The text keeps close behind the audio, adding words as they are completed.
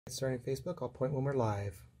Starting Facebook, I'll point when we're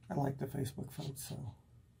live. I like the Facebook folks. So,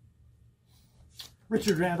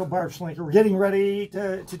 Richard Randall, Barb Schlinker, we're getting ready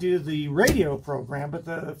to do the radio program, but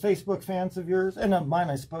the Facebook fans of yours, and of mine,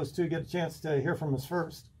 I suppose, too, get a chance to hear from us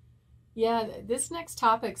first. Yeah, this next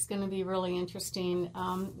topic's going to be really interesting.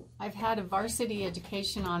 I've had a varsity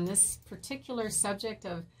education on this particular subject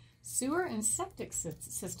of sewer and septic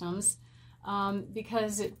systems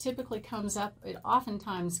because it typically comes up, it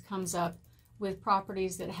oftentimes comes up with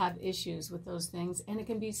properties that have issues with those things, and it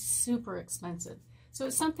can be super expensive. So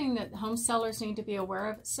it's something that home sellers need to be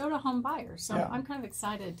aware of, so do home buyers. So yeah. I'm kind of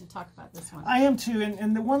excited to talk about this one. I am too,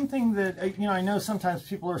 and the one thing that, I know sometimes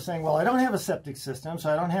people are saying, well, I don't have a septic system,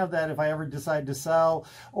 so I don't have that if I ever decide to sell,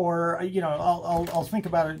 or, I'll think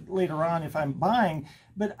about it later on if I'm buying.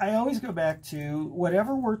 But I always go back to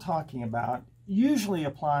whatever we're talking about usually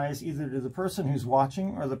applies either to the person who's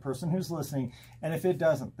watching or the person who's listening. And if it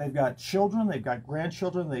doesn't, they've got children, they've got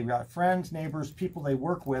grandchildren, they've got friends, neighbors, people they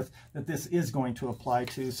work with that this is going to apply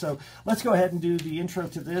to. So let's go ahead and do the intro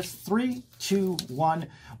to this. 3, 2, 1.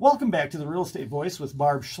 Welcome back to The Real Estate Voice with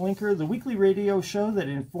Barb Schlinker, the weekly radio show that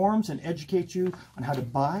informs and educates you on how to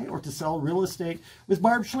buy or to sell real estate with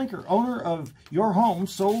Barb Schlinker, owner of Your Home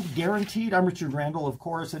Sold Guaranteed. I'm Richard Randall, of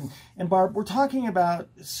course. And Barb, we're talking about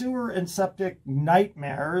sewer and septic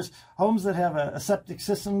nightmares, homes that have a septic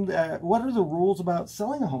system. What are the rules about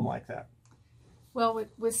selling a home like that? Well,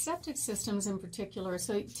 with septic systems in particular,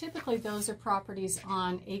 so typically those are properties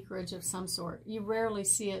on acreage of some sort. You rarely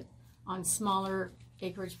see it on smaller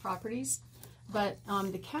acreage properties, but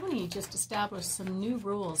the county just established some new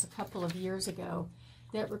rules a couple of years ago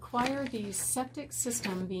that require the septic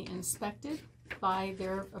system be inspected by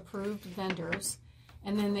their approved vendors,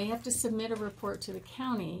 and then they have to submit a report to the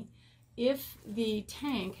county. If the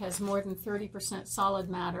tank has more than 30% solid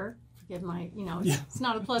matter, forgive my, it's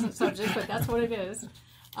not a pleasant subject, but that's what it is.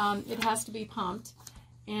 It has to be pumped,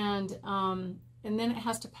 and then it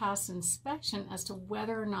has to pass inspection as to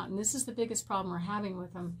whether or not, and this is the biggest problem we're having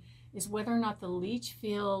with them, is whether or not the leach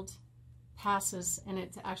field passes and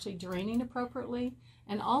it's actually draining appropriately.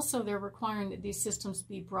 And also they're requiring that these systems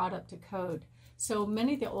be brought up to code. So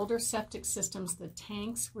many of the older septic systems, the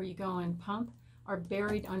tanks where you go and pump, are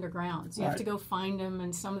buried underground. So you have to go find them,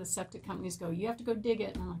 and some of the septic companies go, you have to go dig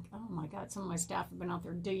it. And I'm like, oh my God, some of my staff have been out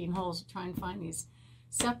there digging holes to try and find these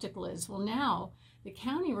septic lids. Well, now the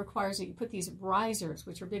county requires that you put these risers,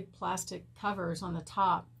 which are big plastic covers on the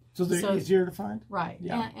top. So they're easier to find? Right,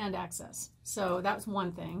 yeah. and access. So that's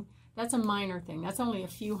one thing. That's a minor thing. That's only a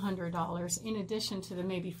few $100s in addition to the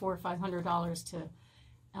maybe $400 or $500 to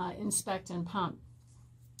inspect and pump.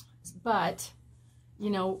 But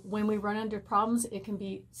when we run into problems, it can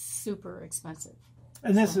be super expensive.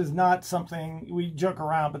 And this is not something, we joke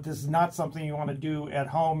around, but this is not something you want to do at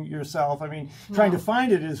home yourself. I mean, trying to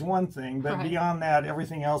find it is one thing, but beyond that,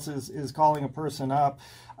 everything else is calling a person up.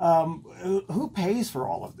 Who pays for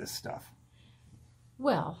all of this stuff?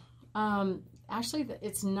 Well, actually,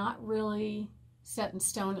 it's not really set in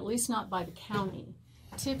stone, at least not by the county.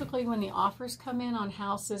 Typically, when the offers come in on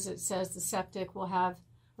houses, it says the septic will have,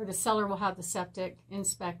 or the seller will have the septic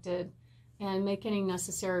inspected and make any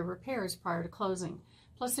necessary repairs prior to closing.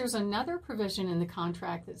 Plus, there's another provision in the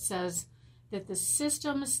contract that says that the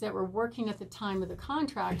systems that were working at the time of the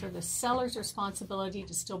contract are the seller's responsibility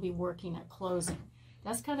to still be working at closing.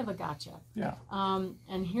 That's kind of a gotcha. Yeah.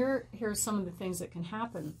 And here's some of the things that can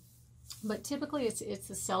happen. But typically, it's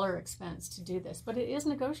the seller expense to do this, but it is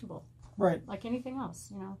negotiable. Right. Like anything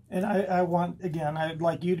else, And I want, again, I'd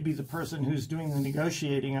like you to be the person who's doing the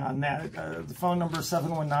negotiating on that. The phone number is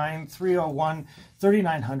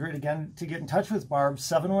 719-301-3900. Again, to get in touch with Barb,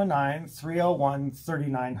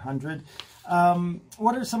 719-301-3900.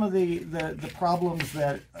 What are some of the problems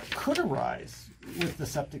that could arise with the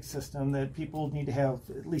septic system that people need to have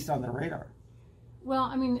at least on their radar? Well,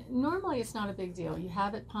 I mean, normally it's not a big deal. You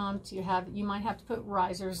have it pumped, you might have to put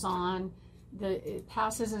risers on. It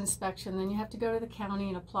passes inspection, then you have to go to the county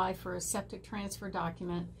and apply for a septic transfer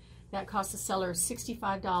document. That costs the seller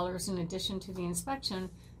 $65 in addition to the inspection,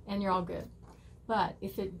 and you're all good. But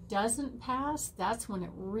if it doesn't pass, that's when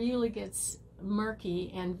it really gets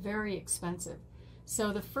murky and very expensive.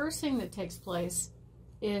 So the first thing that takes place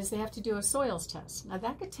is they have to do a soils test. Now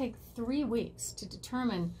that could take 3 weeks to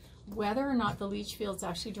determine whether or not the leach field's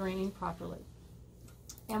actually draining properly.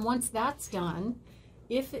 And once that's done,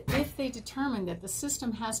 if they determine that the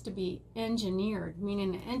system has to be engineered,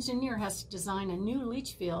 meaning an engineer has to design a new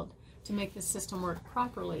leach field to make the system work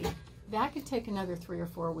properly, that could take another 3 or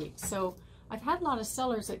 4 weeks. So I've had a lot of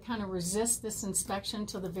sellers that kind of resist this inspection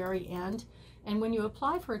till the very end. And when you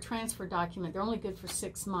apply for a transfer document, they're only good for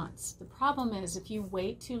 6 months. The problem is if you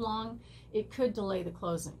wait too long, it could delay the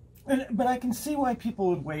closing. But I can see why people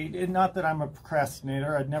would wait, and not that I'm a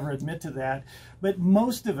procrastinator, I'd never admit to that, but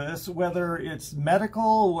most of us, whether it's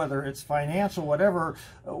medical, whether it's financial, whatever,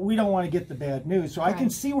 we don't want to get the bad news. So I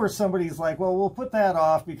can see where somebody's like, well, we'll put that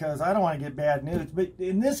off because I don't want to get bad news. But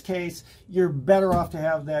in this case, you're better off to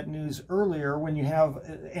have that news earlier when you have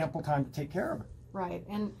ample time to take care of it. Right,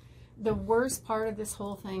 and the worst part of this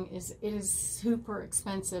whole thing is it is super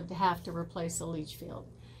expensive to have to replace a leach field.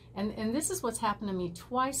 And this is what's happened to me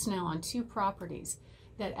twice now on 2 properties,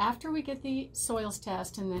 that after we get the soils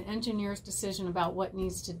test and the engineer's decision about what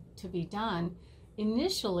needs to be done,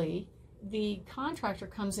 initially the contractor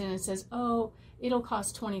comes in and says, oh, it'll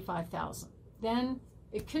cost $25,000. Then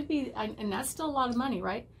it could be, and that's still a lot of money,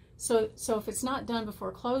 right? So if it's not done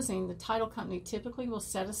before closing, the title company typically will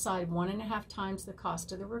set aside 1.5 times the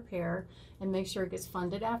cost of the repair and make sure it gets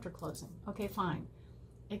funded after closing. Okay, fine.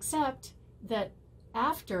 Except that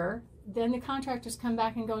after, then the contractors come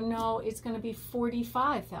back and go, no, it's going to be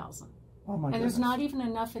 $45,000. Oh my and goodness. There's not even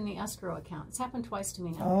enough in the escrow account. It's happened twice to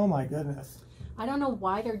me now. Oh my goodness. I don't know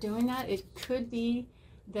why they're doing that. It could be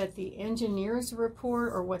that the engineer's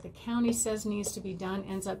report or what the county says needs to be done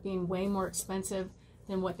ends up being way more expensive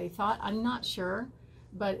than what they thought. I'm not sure,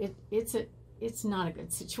 but it's not a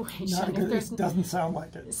good situation. Not good. It doesn't sound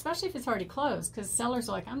like it. Especially if it's already closed, because sellers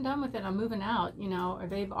are like, I'm done with it, I'm moving out, you know, or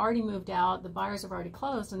they've already moved out, the buyers have already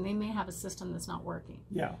closed, and they may have a system that's not working.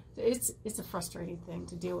 Yeah. It's a frustrating thing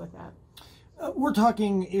to deal with that. We're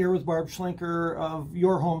talking here with Barb Schlinker of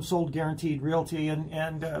Your Home Sold Guaranteed Realty,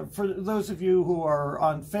 and for those of you who are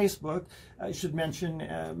on Facebook, I should mention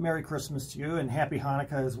Merry Christmas to you and Happy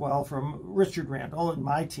Hanukkah as well from Richard Randall and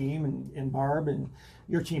my team and Barb and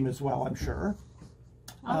your team as well, I'm sure.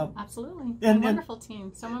 Oh, absolutely. And, wonderful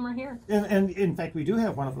team. Some of them are here. And in fact, we do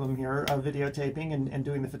have one of them here videotaping and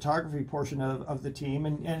doing the photography portion of the team.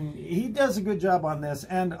 And he does a good job on this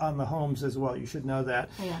and on the homes as well. You should know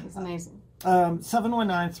that. Oh, yeah, he's amazing.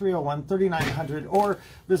 719-301-3900 or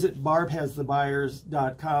visit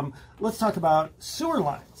barbhasthebuyers.com. Let's talk about sewer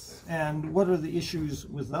lines and what are the issues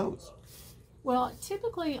with those? Well,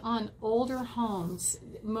 typically on older homes,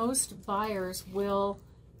 most buyers will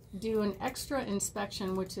do an extra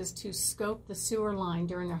inspection, which is to scope the sewer line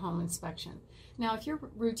during their home inspection. Now, if you're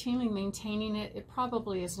routinely maintaining it, it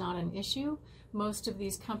probably is not an issue. Most of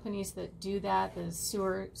these companies that do that, the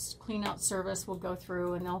sewer clean-out service will go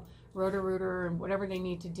through and they'll Roto-Rooter and whatever they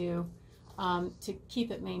need to do to keep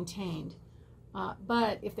it maintained.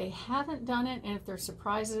 But if they haven't done it and if there's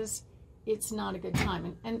surprises, it's not a good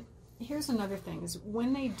time. And here's another thing, is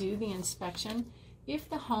when they do the inspection, if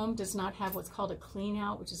the home does not have what's called a clean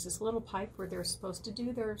out, which is this little pipe where they're supposed to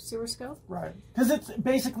do their sewer scope. Right, because it's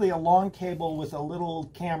basically a long cable with a little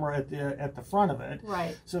camera at the front of it.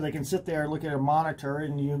 Right. So they can sit there, look at a monitor,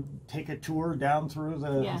 and you take a tour down through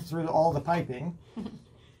all the piping.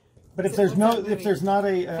 But if there's not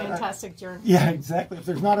a fantastic journey. Yeah, exactly. If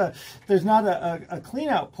there's not a clean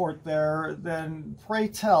out port there, then pray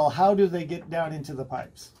tell, how do they get down into the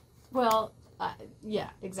pipes? Well,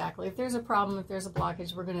 yeah, exactly. If there's a problem, if there's a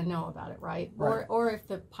blockage, we're going to know about it, right? Or if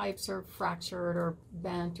the pipes are fractured or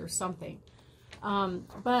bent or something.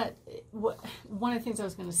 But one of the things I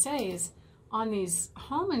was going to say is on these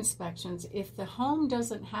home inspections, if the home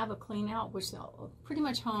doesn't have a clean out, which pretty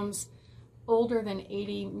much homes older than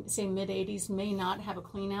 80, say mid-80s, may not have a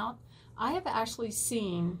clean out. I have actually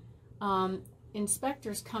seen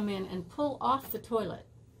inspectors come in and pull off the toilet.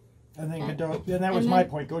 And then that was my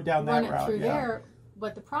point, go down that route. Run it through there,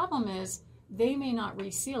 but the problem is they may not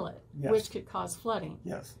reseal it, which could cause flooding.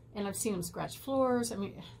 Yes. And I've seen them scratch floors. I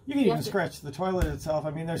mean, you can even scratch the toilet itself.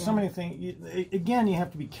 I mean, there's so many things. Again, you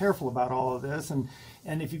have to be careful about all of this. And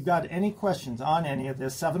if you've got any questions on any of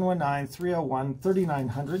this,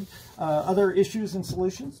 719-301-3900. Other issues and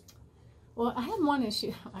solutions? Well, I had one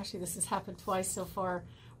issue. Actually, this has happened twice so far,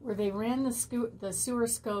 where they ran the sewer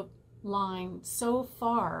scope line so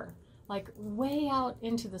far, like way out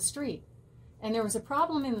into the street. And there was a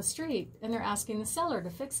problem in the street, and they're asking the seller to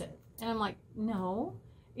fix it. And I'm like, no.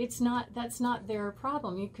 It's not. That's not their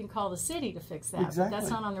problem. You can call the city to fix that. Exactly. But that's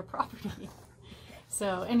not on their property.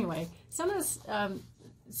 So anyway, some of this,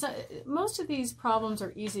 most of these problems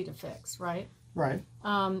are easy to fix, right? Right.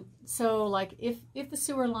 So like if the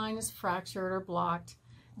sewer line is fractured or blocked,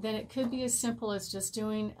 then it could be as simple as just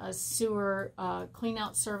doing a sewer clean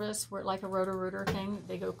out service, where like a Roto-Rooter thing,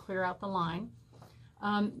 they go clear out the line.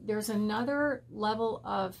 There's another level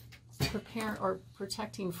of prepare or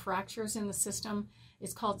protecting fractures in the system.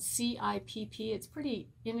 It's called CIPP. It's pretty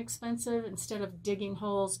inexpensive. Instead of digging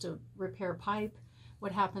holes to repair pipe,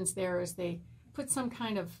 what happens there is they put some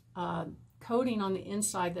kind of coating on the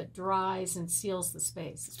inside that dries and seals the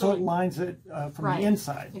space. So it lines it from the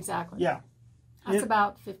inside. Exactly. Yeah. That's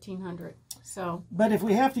about $1,500. So. But if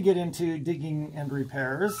we have to get into digging and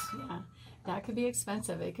repairs. Yeah, that could be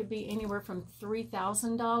expensive. It could be anywhere from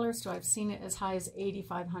 $3,000 to I've seen it as high as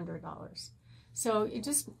 $8,500. So you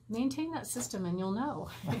just maintain that system and you'll know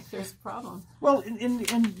if there's a problem. Well, and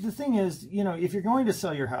the thing is, you know, if you're going to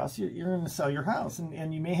sell your house, you're going to sell your house,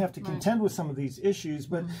 and you may have to contend with some of these issues.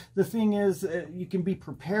 But the thing is, you can be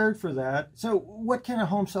prepared for that. So what can a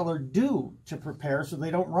home seller do to prepare so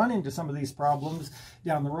they don't run into some of these problems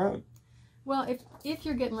down the road? Well, if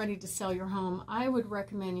you're getting ready to sell your home, I would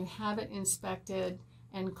recommend you have it inspected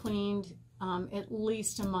and cleaned at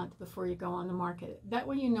least a month before you go on the market. That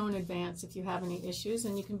way you know in advance if you have any issues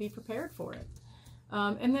and you can be prepared for it.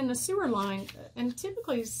 And then the sewer line, and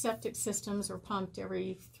typically septic systems are pumped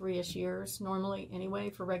every 3-ish years, normally anyway,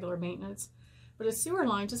 for regular maintenance. But a sewer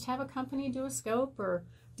line, just have a company do a scope or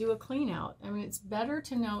do a clean out. I mean, it's better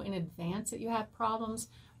to know in advance that you have problems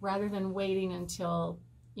rather than waiting until,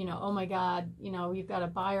 you know, oh my God, you know, you've got a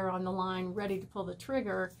buyer on the line ready to pull the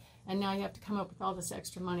trigger, and now you have to come up with all this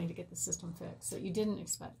extra money to get the system fixed that you didn't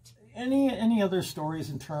expect. Any other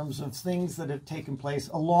stories in terms of things that have taken place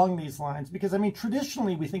along these lines? Because, I mean,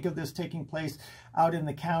 traditionally we think of this taking place out in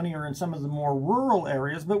the county or in some of the more rural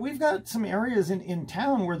areas, but we've got some areas in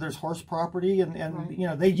town where there's horse property and Right. You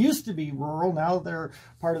know, they used to be rural, now they're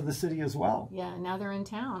part of the city as well. Yeah, now they're in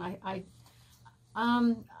town.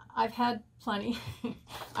 I've had plenty.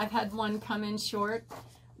 I've had one come in short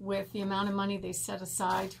with the amount of money they set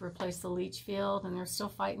aside to replace the leach field, and they're still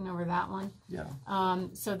fighting over that one. Yeah.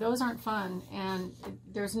 So those aren't fun, and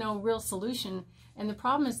there's no real solution. And the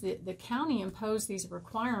problem is that the county imposed these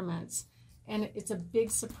requirements, and it's a big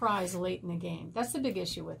surprise late in the game. That's the big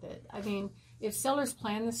issue with it. I mean, if sellers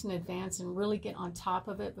plan this in advance and really get on top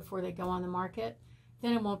of it before they go on the market,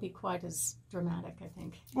 then it won't be quite as dramatic, I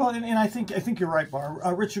think. Well, and I think you're right, Barb.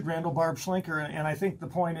 Richard Randall, Barb Schlinker, and I think the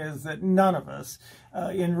point is that none of us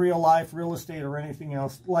in real life, real estate, or anything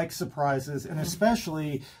else like surprises, and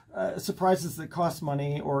especially surprises that cost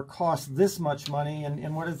money or cost this much money.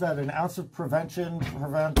 And what is that? An ounce of prevention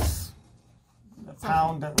prevents a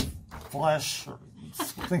pound of flesh. Or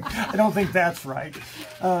something. I don't think that's right.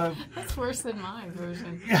 That's worse than my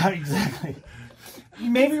version. Yeah, exactly.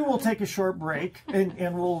 Maybe we'll take a short break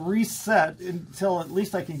and we'll reset until at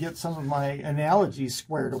least I can get some of my analogies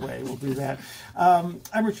squared away. We'll do that.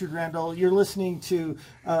 I'm Richard Randall. You're listening to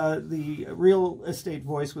the Real Estate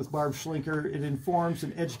Voice with Barb Schlinker. It informs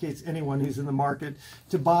and educates anyone who's in the market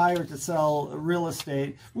to buy or to sell real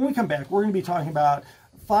estate. When we come back, we're going to be talking about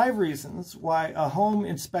 5 reasons why a home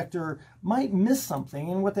inspector might miss something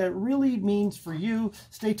and what that really means for you.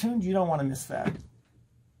 Stay tuned. You don't want to miss that.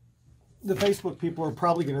 The Facebook people are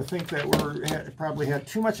probably going to think that we're probably had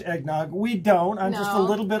too much eggnog. We don't. I'm just a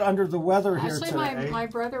little bit under the weather here today. Actually, my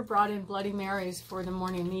brother brought in Bloody Marys for the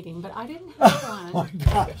morning meeting, but I didn't have one. Oh my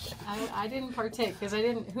gosh. I didn't partake because I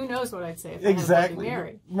didn't. Who knows what I'd say if Exactly. I had a Bloody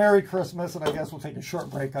Mary. Merry Christmas, and I guess we'll take a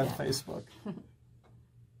short break on Facebook.